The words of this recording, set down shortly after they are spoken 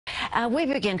We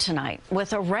begin tonight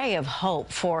with a ray of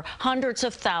hope for hundreds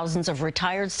of thousands of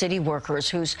retired city workers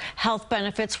whose health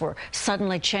benefits were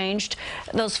suddenly changed.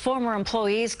 Those former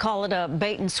employees call it a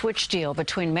bait-and-switch deal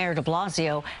between Mayor de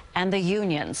Blasio and the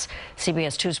unions.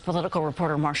 CBS 2's political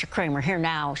reporter Marcia Kramer here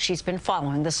now. She's been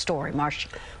following this story. Marcia.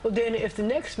 Well, Dana, if the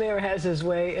next mayor has his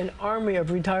way, an army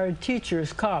of retired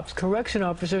teachers, cops, correction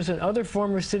officers, and other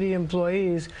former city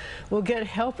employees will get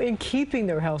help in keeping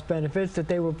their health benefits that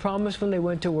they were promised when they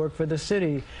went to work for the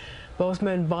city. Both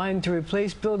men vying to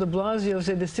replace Bill de Blasio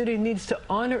said the city needs to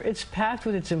honor its pact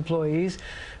with its employees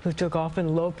who took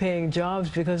often low-paying jobs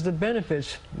because the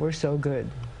benefits were so good.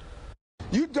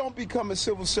 You don't become a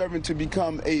civil servant to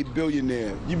become a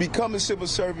billionaire. You become a civil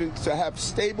servant to have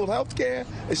stable health care,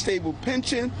 a stable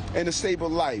pension, and a stable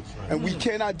life. And we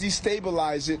cannot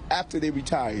destabilize it after they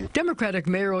retire. Democratic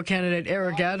mayoral candidate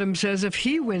Eric Adams says if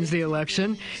he wins the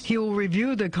election, he will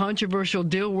review the controversial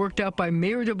deal worked out by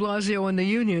Mayor de Blasio and the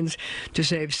unions to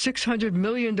save $600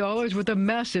 million with a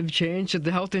massive change to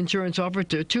the health insurance offered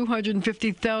to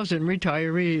 250,000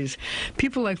 retirees.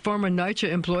 People like former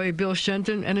NYCHA employee Bill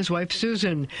Shenton and his wife Susan,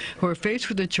 who are faced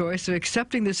with the choice of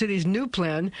accepting the city's new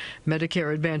plan,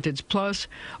 Medicare Advantage Plus,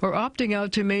 or opting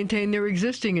out to maintain their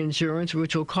existing insurance,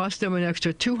 which will cost them an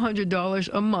extra $200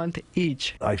 a month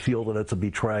each. I feel that it's a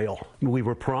betrayal. We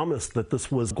were promised that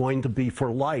this was going to be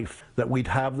for life, that we'd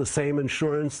have the same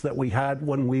insurance that we had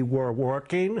when we were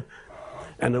working,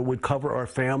 and it would cover our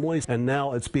families, and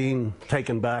now it's being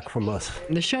taken back from us.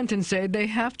 The Shentons say they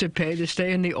have to pay to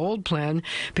stay in the old plan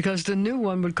because the new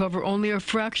one would cover only a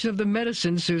fraction of the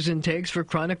medicine Susan takes for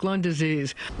chronic lung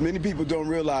disease. Many people don't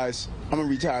realize I'm a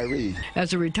retiree.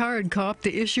 As a retired cop,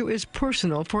 the issue is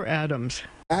personal for Adams.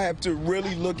 I have to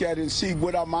really look at it and see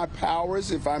what are my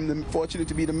powers, if I'm fortunate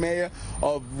to be the mayor,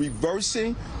 of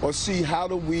reversing, or see how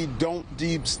do we don't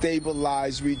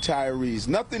destabilize retirees.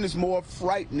 Nothing is more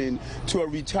frightening to a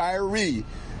retiree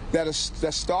that's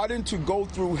starting to go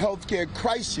through healthcare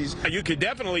crises. You could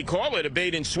definitely call it a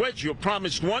bait and switch. You're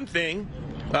promised one thing,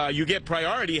 you get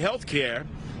priority health care,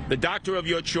 the doctor of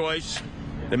your choice,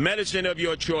 the medicine of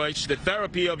your choice, the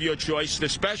therapy of your choice, the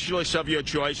specialist of your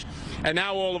choice, and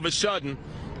now all of a sudden,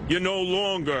 you're no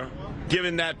longer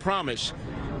given that promise.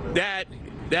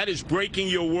 That is breaking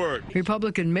your word.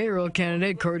 Republican mayoral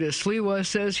candidate Curtis Sliwa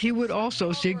says he would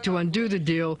also seek to undo the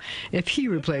deal if he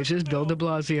replaces Bill de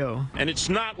Blasio. And it's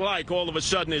not like all of a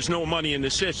sudden there's no money in the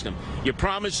system. You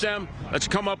promised them, let's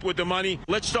come up with the money.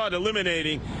 Let's start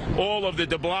eliminating all of the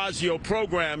de Blasio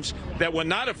programs that were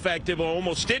not effective or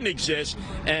almost didn't exist,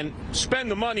 and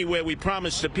spend the money where we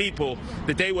promised the people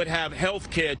that they would have health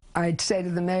care. I'd say to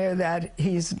the mayor that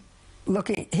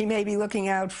he may be looking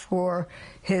out for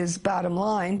his bottom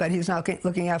line, but he's not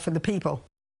looking out for the people.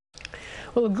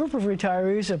 Well, a group of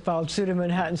retirees have filed suit in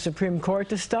Manhattan Supreme Court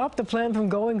to stop the plan from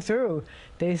going through.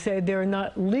 They say they're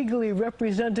not legally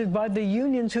represented by the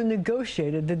unions who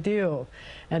negotiated the deal.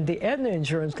 And the Aetna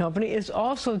Insurance Company is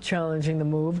also challenging the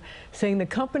move, saying the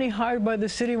company hired by the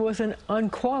city was an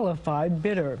unqualified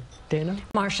bidder. Dana?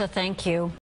 Marcia, thank you.